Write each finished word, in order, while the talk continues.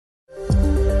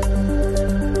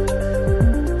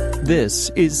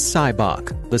This is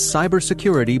CyBOK, the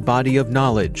cybersecurity body of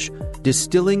knowledge,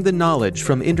 distilling the knowledge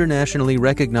from internationally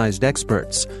recognized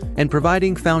experts and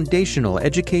providing foundational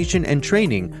education and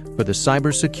training for the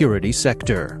cybersecurity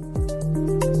sector.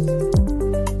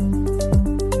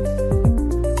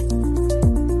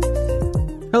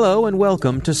 Hello and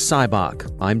welcome to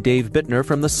CyBOK. I'm Dave Bittner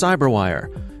from the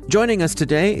Cyberwire. Joining us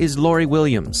today is Lori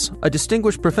Williams, a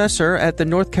distinguished professor at the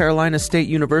North Carolina State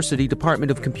University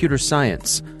Department of Computer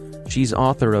Science. She's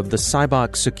author of the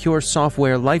CyBOK Secure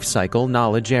Software Lifecycle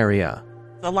Knowledge Area.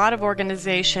 A lot of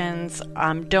organizations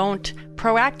don't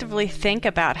proactively think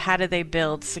about how do they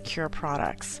build secure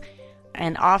products.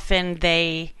 And often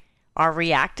they are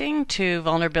reacting to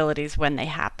vulnerabilities when they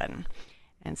happen.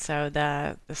 And so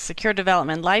the secure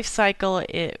development lifecycle,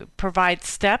 it provides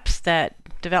steps that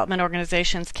development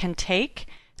organizations can take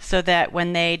so that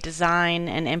when they design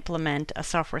and implement a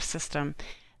software system,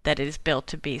 that it is built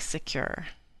to be secure.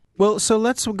 Well, so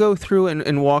let's go through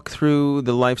and walk through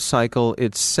the life cycle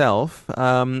itself.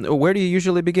 Where do you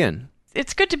usually begin?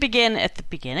 It's good to begin at the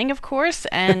beginning, of course,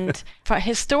 and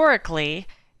historically,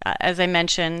 as I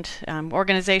mentioned,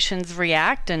 organizations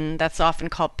react, and that's often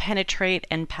called penetrate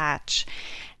and patch.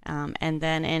 And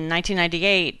then in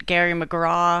 1998, Gary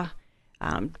McGraw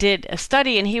did a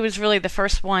study, and he was really the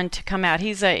first one to come out.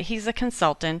 He's a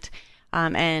consultant,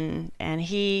 and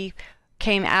he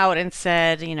came out and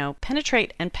said,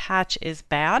 penetrate and patch is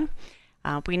bad.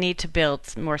 We need to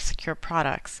build more secure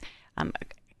products. A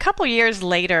couple years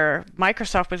later,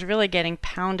 Microsoft was really getting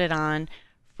pounded on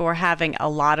for having a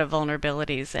lot of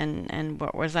vulnerabilities and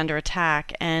was under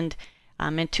attack. And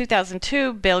in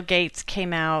 2002, Bill Gates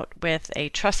came out with a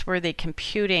trustworthy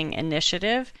computing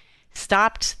initiative,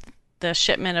 stopped the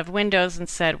shipment of Windows and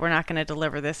said, we're not going to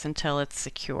deliver this until it's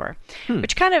secure,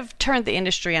 which kind of turned the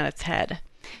industry on its head.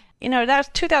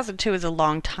 That 2002 is a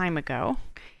long time ago,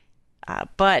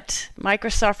 but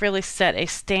Microsoft really set a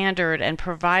standard and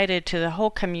provided to the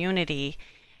whole community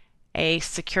a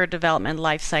secure development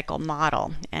lifecycle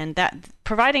model. And that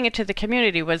providing it to the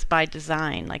community was by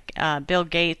design. Like Bill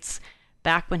Gates,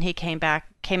 back when he came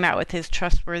out with his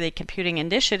Trustworthy Computing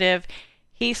Initiative,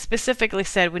 he specifically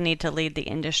said we need to lead the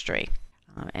industry.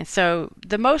 And so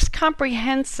the most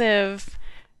comprehensive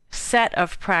set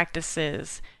of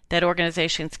practices that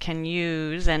organizations can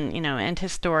use and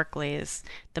historically is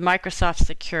the Microsoft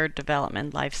Secure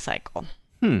Development Lifecycle.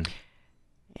 Yeah.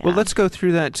 Well, let's go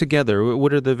through that together.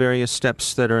 What are the various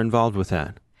steps that are involved with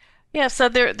that? Yeah, so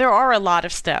there are a lot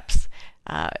of steps.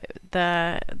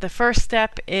 The first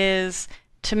step is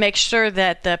to make sure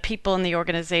that the people in the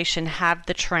organization have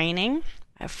the training.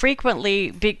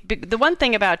 Frequently, the one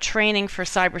thing about training for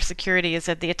cybersecurity is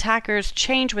that the attackers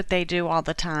change what they do all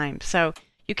the time. So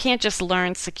you can't just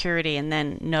learn security and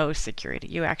then know security.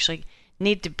 You actually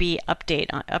need to be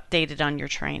updated on your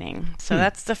training. So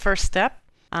that's the first step.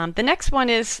 The next one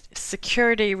is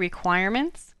security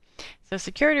requirements. So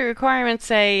security requirements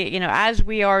say, as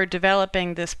we are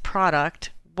developing this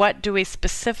product, what do we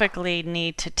specifically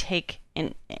need to take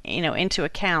into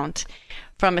account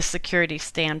from a security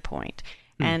standpoint?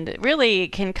 And it really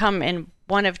can come in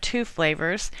one of two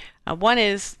flavors. One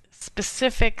is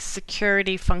specific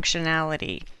security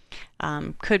functionality.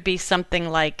 Could be something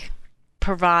like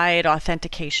provide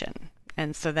authentication.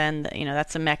 And so then,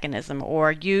 that's a mechanism,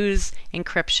 or use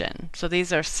encryption. So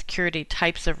these are security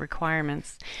types of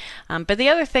requirements. But the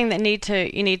other thing that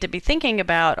you need to be thinking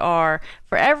about are,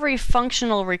 for every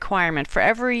functional requirement, for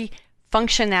every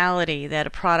functionality that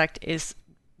a product is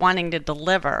wanting to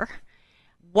deliver,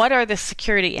 what are the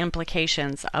security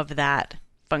implications of that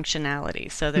functionality?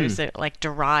 So there's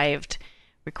derived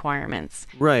requirements.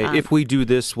 Right. If we do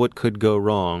this, what could go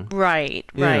wrong? Right.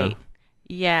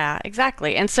 Yeah,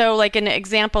 exactly. And so like an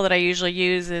example that I usually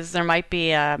use is there might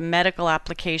be a medical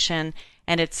application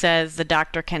and it says the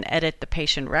doctor can edit the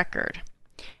patient record.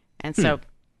 And so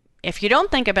if you don't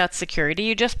think about security,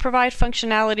 you just provide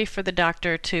functionality for the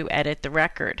doctor to edit the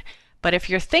record. But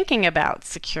if you're thinking about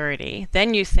security,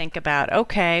 then you think about,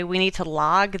 okay, we need to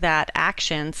log that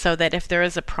action so that if there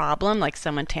is a problem, like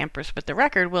someone tampers with the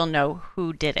record, we'll know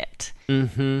who did it.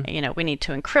 We need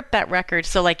to encrypt that record.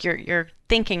 So like you're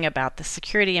thinking about the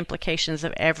security implications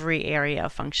of every area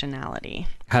of functionality.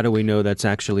 How do we know that's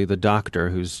actually the doctor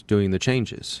who's doing the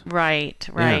changes? Right.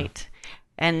 Yeah.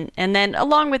 And then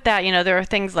along with that, there are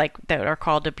things like that are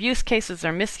called abuse cases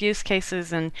or misuse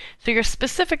cases. And so you're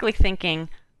specifically thinking,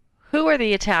 who are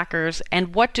the attackers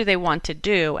and what do they want to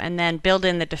do, and then build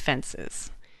in the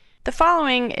defenses. The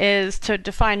following is to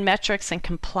define metrics and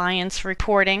compliance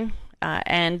reporting.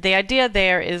 And the idea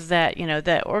there is that,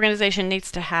 the organization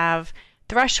needs to have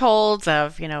thresholds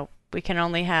of, We can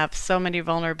only have so many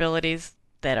vulnerabilities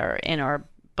that are in our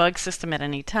bug system at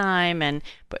any time, and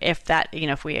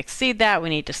if we exceed that, we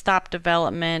need to stop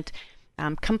development.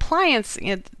 Compliance,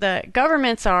 the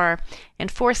governments are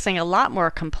enforcing a lot more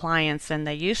compliance than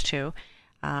they used to,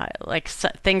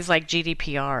 things like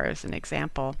GDPR as an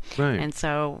example. Right. And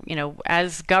so,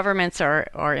 as governments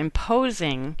are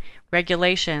imposing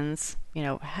regulations,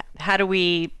 how do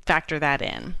we factor that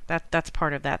in? That's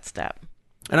part of that step.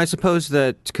 And I suppose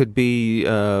that could be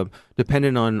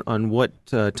dependent on what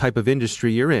type of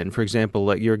industry you're in. For example,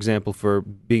 like your example for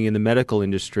being in the medical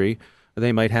industry,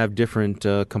 they might have different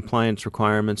compliance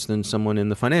requirements than someone in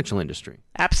the financial industry.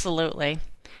 Absolutely.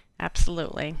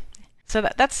 So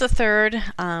that's the third.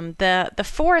 The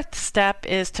fourth step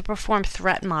is to perform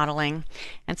threat modeling.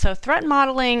 And so threat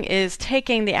modeling is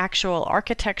taking the actual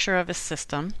architecture of a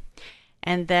system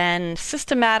and then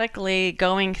systematically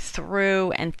going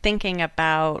through and thinking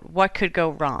about what could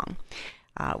go wrong.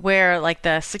 Where like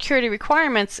the security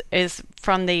requirements is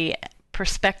from the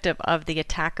perspective of the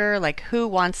attacker, like who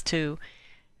wants to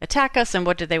attack us and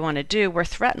what do they want to do, where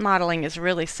threat modeling is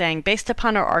really saying, based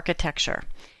upon our architecture,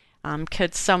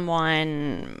 could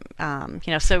someone,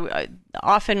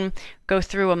 often go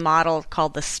through a model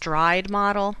called the STRIDE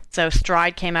model. So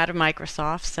STRIDE came out of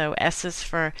Microsoft. So S is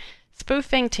for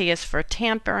spoofing, T is for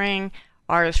tampering,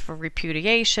 R is for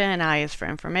repudiation, I is for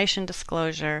information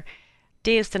disclosure,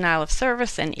 D is denial of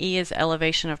service, and E is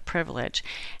elevation of privilege.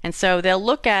 And so they'll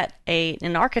look at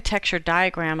an architecture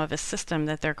diagram of a system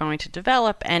that they're going to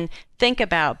develop and think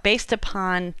about, based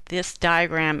upon this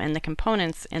diagram and the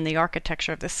components in the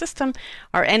architecture of the system,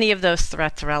 are any of those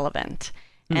threats relevant?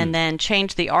 And then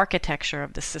change the architecture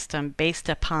of the system based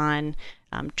upon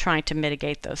trying to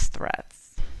mitigate those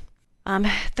threats.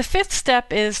 The fifth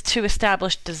step is to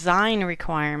establish design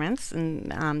requirements,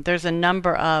 and there's a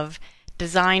number of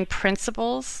design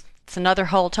principles. It's another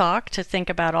whole talk to think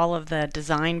about all of the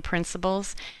design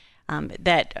principles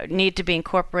that need to be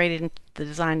incorporated into the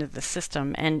design of the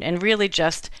system, and really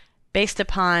just based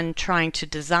upon trying to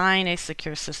design a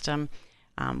secure system,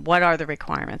 what are the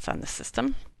requirements on the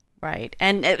system, right?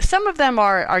 And some of them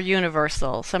are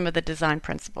universal, some of the design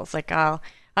principles. Like I'll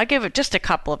give it just a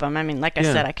couple of them. I mean, like I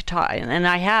said, I could talk, and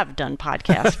I have done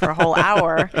podcasts for a whole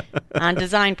hour on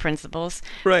design principles.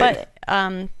 Right. But,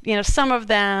 some of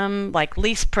them, like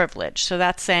least privilege. So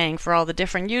that's saying for all the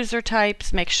different user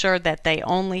types, make sure that they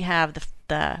only have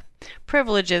the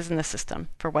privileges in the system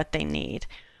for what they need.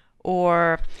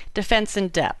 Or defense in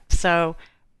depth. So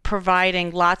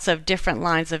providing lots of different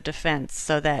lines of defense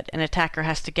so that an attacker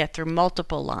has to get through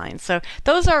multiple lines. So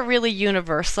those are really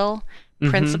universal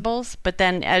principles, but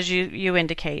then as you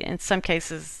indicate, in some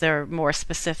cases they're more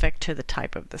specific to the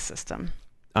type of the system.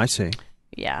 I see.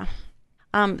 Yeah.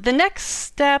 The next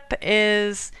step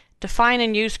is define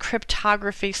and use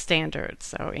cryptography standards,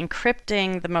 so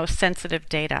encrypting the most sensitive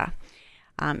data,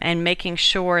 and making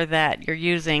sure that you're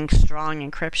using strong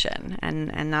encryption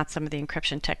and not some of the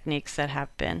encryption techniques that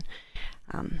have been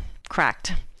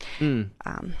cracked.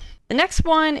 The next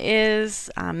one is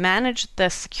manage the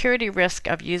security risk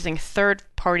of using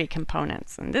third-party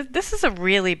components. And this is a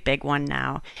really big one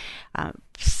now.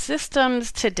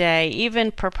 Systems today,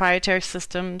 even proprietary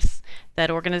systems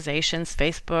that organizations,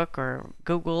 Facebook or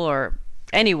Google or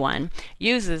anyone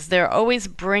uses, they're always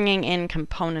bringing in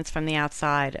components from the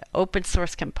outside, open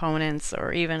source components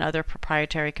or even other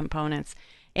proprietary components,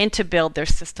 in to build their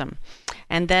system.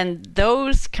 And then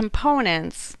those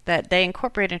components that they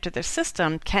incorporate into their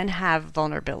system can have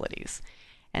vulnerabilities.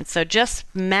 And so just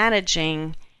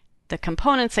managing the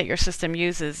components that your system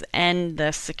uses and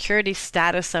the security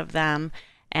status of them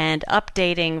and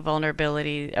updating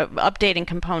updating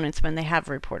components when they have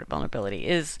reported vulnerability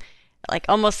is like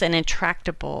almost an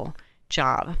intractable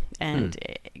job. And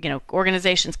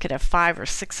organizations could have 500 or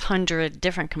 600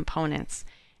 different components,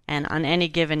 and on any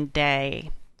given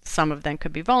day some of them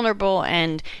could be vulnerable,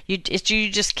 and you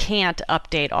just can't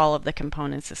update all of the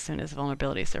components as soon as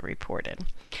vulnerabilities are reported.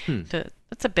 So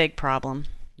that's a big problem.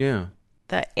 Yeah.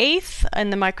 The eighth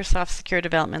in the Microsoft Secure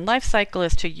Development Lifecycle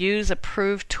is to use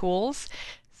approved tools.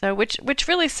 So which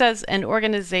really says an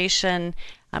organization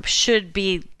should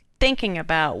be thinking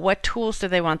about what tools do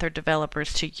they want their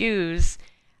developers to use,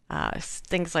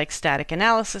 things like static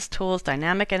analysis tools,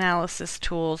 dynamic analysis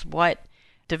tools, what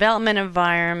development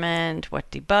environment,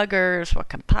 what debuggers, what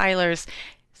compilers,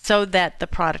 so that the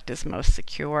product is most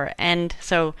secure. And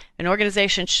so an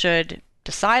organization should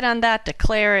decide on that,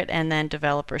 declare it, and then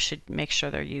developers should make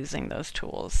sure they're using those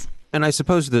tools. And I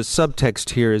suppose the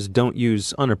subtext here is don't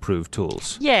use unapproved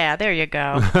tools. Yeah, there you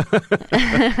go.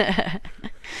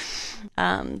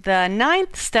 The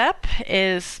ninth step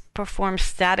is perform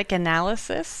static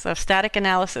analysis. So static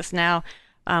analysis now,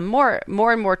 more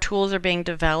and more tools are being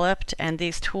developed, and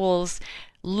these tools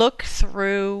look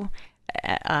through,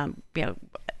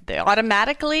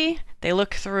 they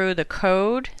look through the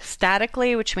code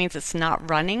statically, which means it's not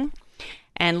running,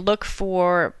 and look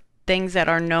for things that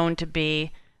are known to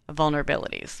be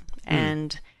vulnerabilities.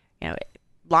 And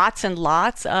lots and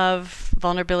lots of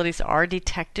vulnerabilities are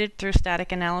detected through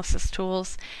static analysis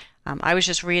tools. I was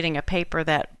just reading a paper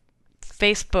that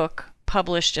Facebook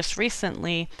published just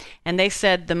recently, and they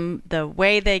said the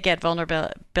way they get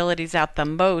vulnerabilities out the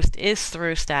most is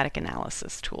through static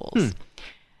analysis tools.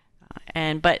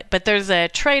 But there's a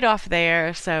trade-off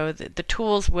there. So the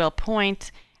tools will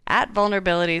point at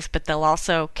vulnerabilities, but they'll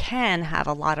also can have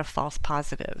a lot of false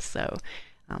positives. So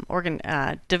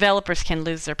developers can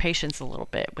lose their patience a little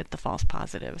bit with the false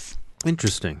positives.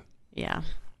 Interesting. Yeah.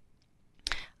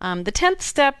 The 10th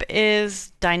step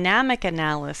is dynamic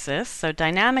analysis. So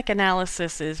dynamic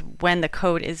analysis is when the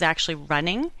code is actually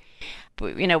running,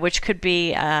 which could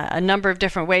be a number of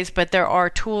different ways, but there are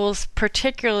tools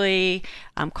particularly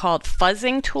called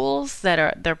fuzzing tools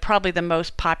they're probably the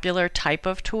most popular type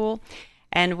of tool.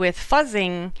 And with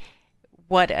fuzzing,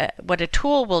 what a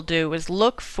tool will do is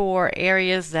look for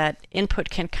areas that input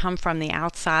can come from the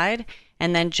outside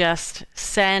and then just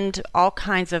send all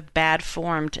kinds of bad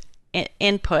formed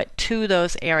input to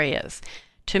those areas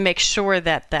to make sure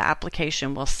that the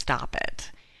application will stop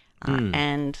it.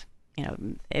 And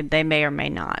they may or may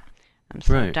not.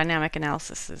 So dynamic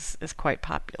analysis is quite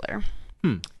popular.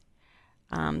 The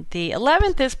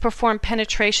 11th is perform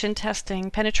penetration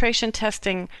testing. Penetration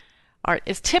testing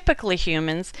is typically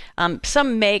humans.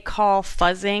 Some may call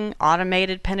fuzzing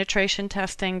automated penetration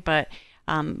testing, but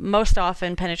most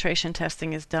often penetration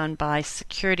testing is done by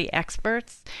security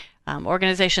experts.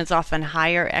 Organizations often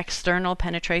hire external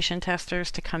penetration testers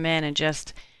to come in and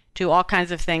just do all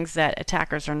kinds of things that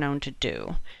attackers are known to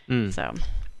do. And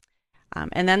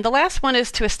then the last one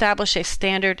is to establish a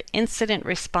standard incident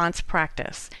response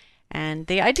practice. And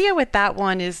the idea with that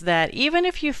one is that even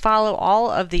if you follow all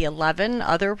of the 11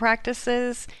 other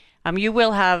practices, you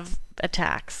will have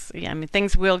attacks.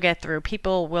 Things will get through.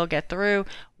 People will get through.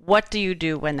 What do you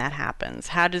do when that happens?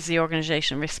 How does the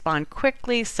organization respond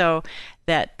quickly so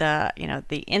that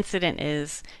the incident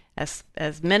is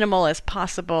as minimal as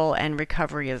possible and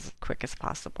recovery as quick as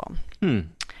possible?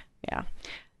 Yeah.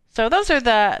 So those are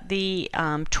the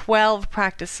 12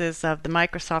 practices of the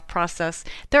Microsoft process.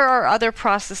 There are other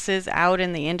processes out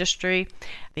in the industry.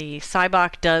 The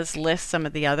SIBOC does list some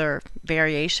of the other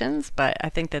variations, but I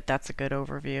think that's a good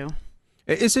overview.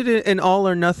 Is it an all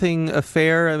or nothing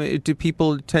affair? Do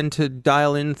people tend to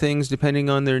dial in things depending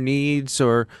on their needs,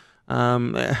 or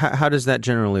how does that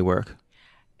generally work?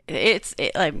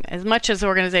 As much as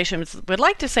organizations would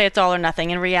like to say it's all or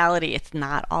nothing, in reality, it's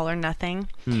not all or nothing.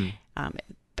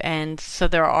 And so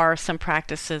there are some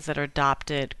practices that are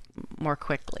adopted more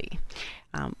quickly.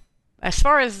 As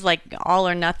far as all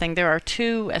or nothing, there are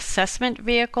 2 assessment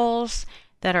vehicles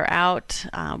that are out,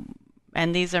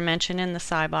 and these are mentioned in the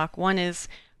SIBOC. One is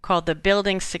called the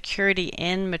Building Security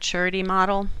in Maturity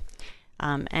Model,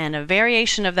 and a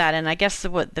variation of that, and I guess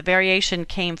the variation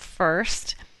came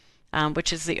first,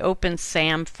 which is the Open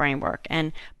SAM framework.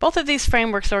 And both of these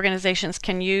frameworks organizations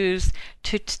can use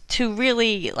to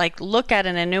really look at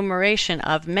an enumeration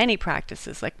of many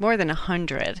practices, more than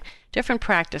 100 different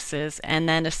practices, and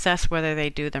then assess whether they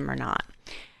do them or not.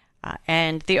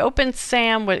 And the Open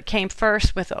SAM came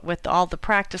first with all the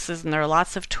practices, and there are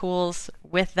lots of tools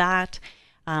with that.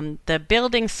 The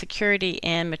Building Security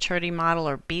in Maturity Model,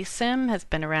 or BSIM, has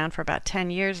been around for about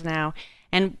 10 years now.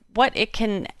 And what it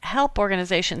can help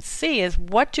organizations see is,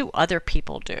 what do other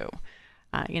people do?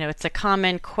 It's a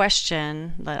common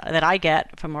question that I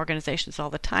get from organizations all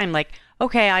the time.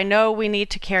 Okay, I know we need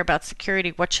to care about security.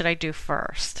 What should I do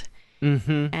first?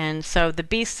 And so the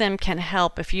BSIM can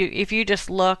help if you just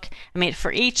look.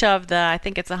 For each of the, I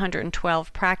think it's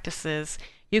 112 practices,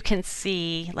 you can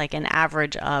see an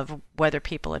average of whether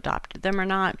people adopted them or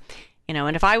not.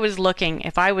 And if I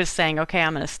was saying, okay,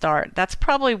 I'm going to start, that's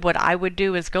probably what I would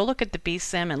do, is go look at the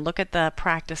BSIM and look at the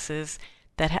practices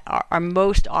that are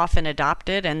most often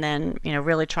adopted, and then,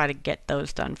 really try to get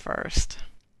those done first.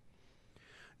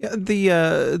 Yeah,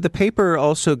 the paper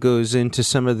also goes into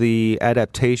some of the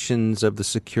adaptations of the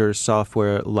secure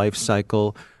software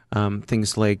lifecycle,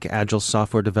 things like agile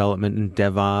software development and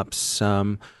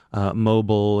DevOps,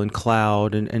 mobile and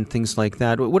cloud and things like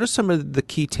that. What are some of the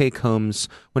key take-homes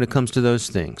when it comes to those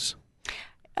things?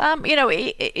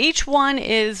 Each one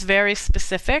is very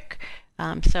specific.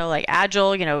 So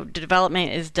agile,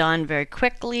 development is done very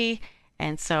quickly.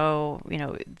 And so,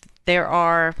 there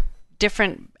are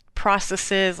different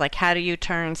processes, like how do you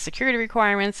turn security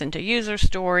requirements into user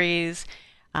stories?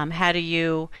 How do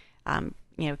you,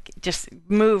 just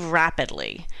move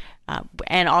rapidly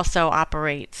and also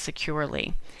operate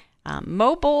securely?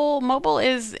 Mobile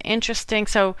is interesting.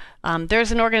 So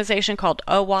there's an organization called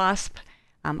OWASP.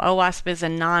 OWASP is a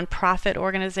nonprofit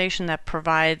organization that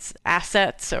provides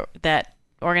assets that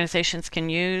organizations can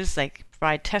use. They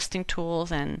provide testing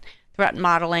tools and threat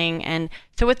modeling. And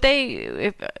so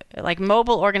like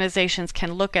mobile organizations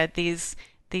can look at these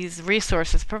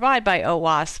resources provided by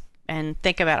OWASP and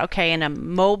think about, okay, in a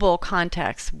mobile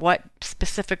context, what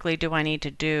specifically do I need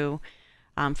to do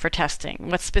for testing?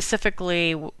 What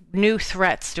specifically new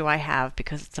threats do I have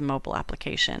because it's a mobile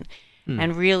application?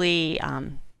 And really,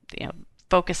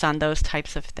 focus on those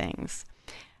types of things.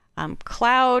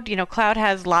 Cloud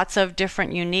has lots of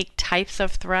different unique types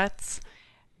of threats.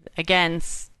 Again,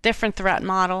 different threat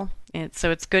model. And so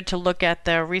it's good to look at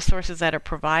the resources that are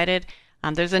provided.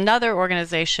 There's another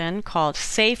organization called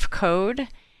SafeCode.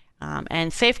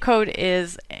 And SafeCode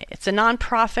it's a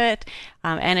nonprofit,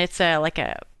 and it's a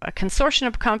consortium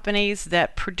of companies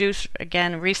that produce,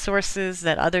 again, resources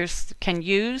that others can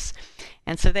use.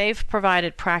 And so they've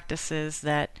provided practices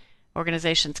that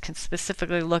organizations can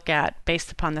specifically look at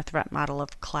based upon the threat model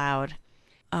of cloud.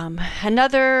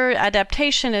 Another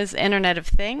adaptation is Internet of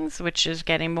Things, which is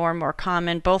getting more and more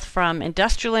common, both from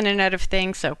industrial Internet of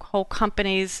Things, so whole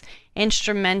companies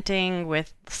instrumenting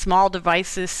with small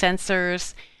devices,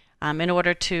 sensors, in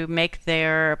order to make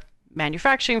their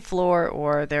manufacturing floor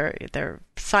or their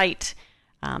site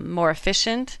more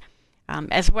efficient,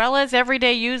 as well as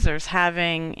everyday users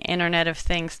having Internet of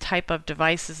Things type of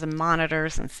devices and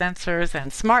monitors and sensors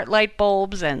and smart light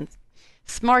bulbs and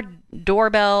smart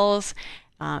doorbells.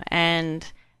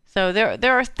 And so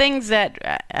there are things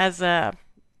that as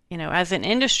an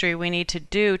industry we need to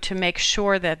do to make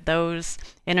sure that those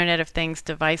Internet of Things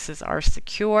devices are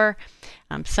secure.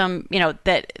 Some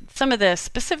of the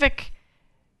specific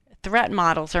threat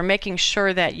models are making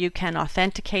sure that you can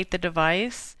authenticate the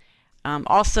device.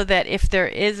 Also that if there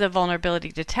is a vulnerability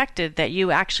detected, that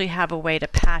you actually have a way to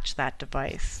patch that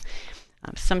device.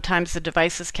 Sometimes the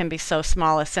devices can be so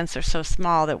small, a sensor so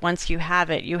small that once you have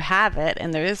it,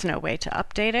 and there is no way to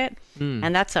update it.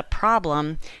 And that's a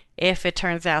problem if it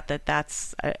turns out that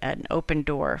that's an open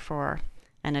door for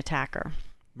an attacker.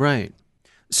 Right.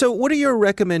 So what are your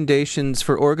recommendations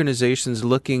for organizations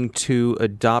looking to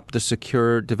adopt the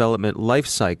secure development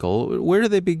lifecycle? Where do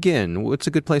they begin? What's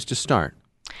a good place to start?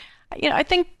 I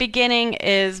think beginning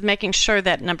is making sure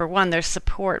that, number one, there's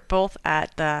support both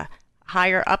at the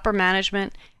higher upper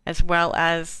management as well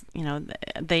as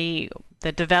the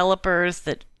developers,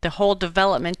 that the whole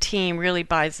development team really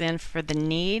buys in for the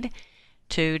need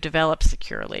to develop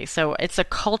securely. So it's a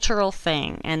cultural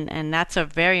thing, and that's a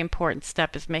very important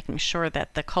step, is making sure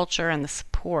that the culture and the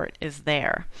support is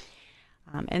there.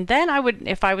 And then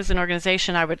if I was an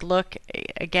organization, I would look,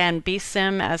 again,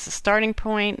 BSIMM as a starting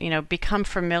point, become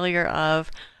familiar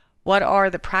of what are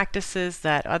the practices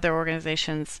that other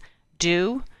organizations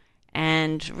do,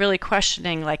 and really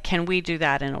questioning, like, can we do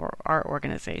that in our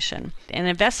organization? An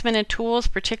investment in tools,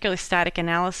 particularly static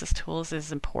analysis tools,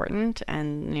 is important,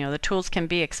 and the tools can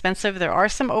be expensive. There are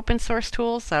some open source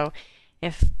tools, so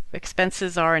if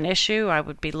expenses are an issue, I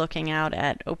would be looking out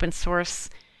at open source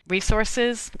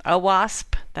resources.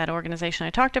 OWASP, that organization I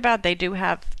talked about, they do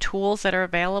have tools that are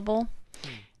available.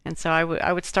 And so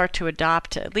I would start to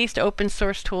adopt at least open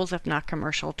source tools, if not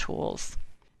commercial tools.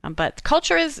 But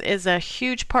culture is a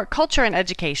huge part. Culture and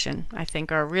education, I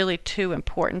think, are really two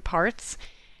important parts.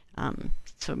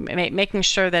 So making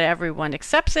sure that everyone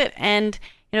accepts it. And,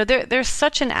 there's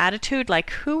such an attitude, like,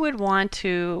 who would want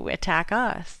to attack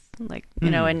us? Like,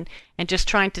 and just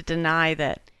trying to deny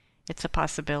that it's a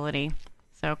possibility.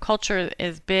 So culture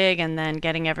is big, and then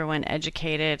getting everyone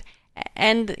educated.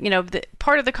 And,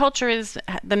 part of the culture is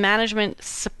the management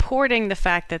supporting the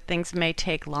fact that things may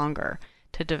take longer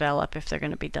to develop if they're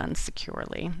going to be done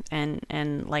securely,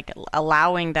 and like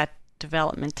allowing that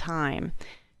development time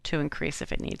to increase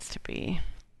if it needs to be.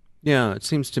 Yeah, it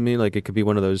seems to me like it could be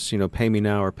one of those, pay me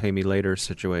now or pay me later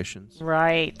situations.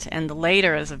 Right, and the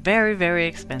later is very, very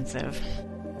expensive.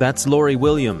 That's Lori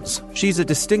Williams. She's a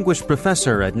distinguished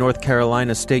professor at North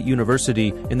Carolina State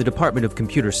University in the Department of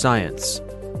Computer Science.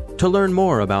 To learn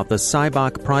more about the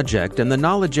SCIBOC project and the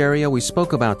knowledge area we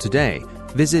spoke about today,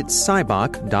 visit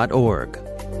sciboc.org.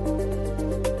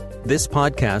 This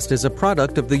podcast is a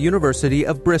product of the University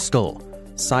of Bristol.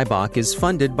 SCIBOC is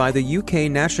funded by the UK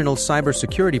National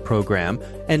Cybersecurity Programme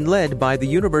and led by the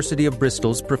University of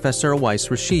Bristol's Professor Awais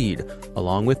Rashid,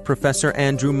 along with Professor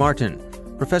Andrew Martin.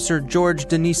 Professor George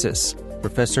Denisis,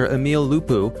 Professor Emil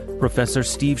Lupu, Professor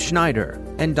Steve Schneider,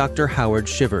 and Dr. Howard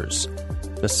Shivers.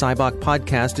 The SciBach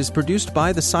podcast is produced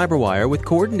by the CyberWire with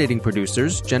coordinating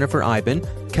producers Jennifer Iben,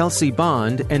 Kelsey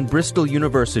Bond, and Bristol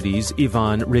University's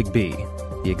Yvonne Rigby.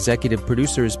 The executive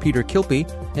producer is Peter Kilpie,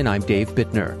 and I'm Dave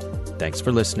Bittner. Thanks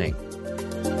for listening.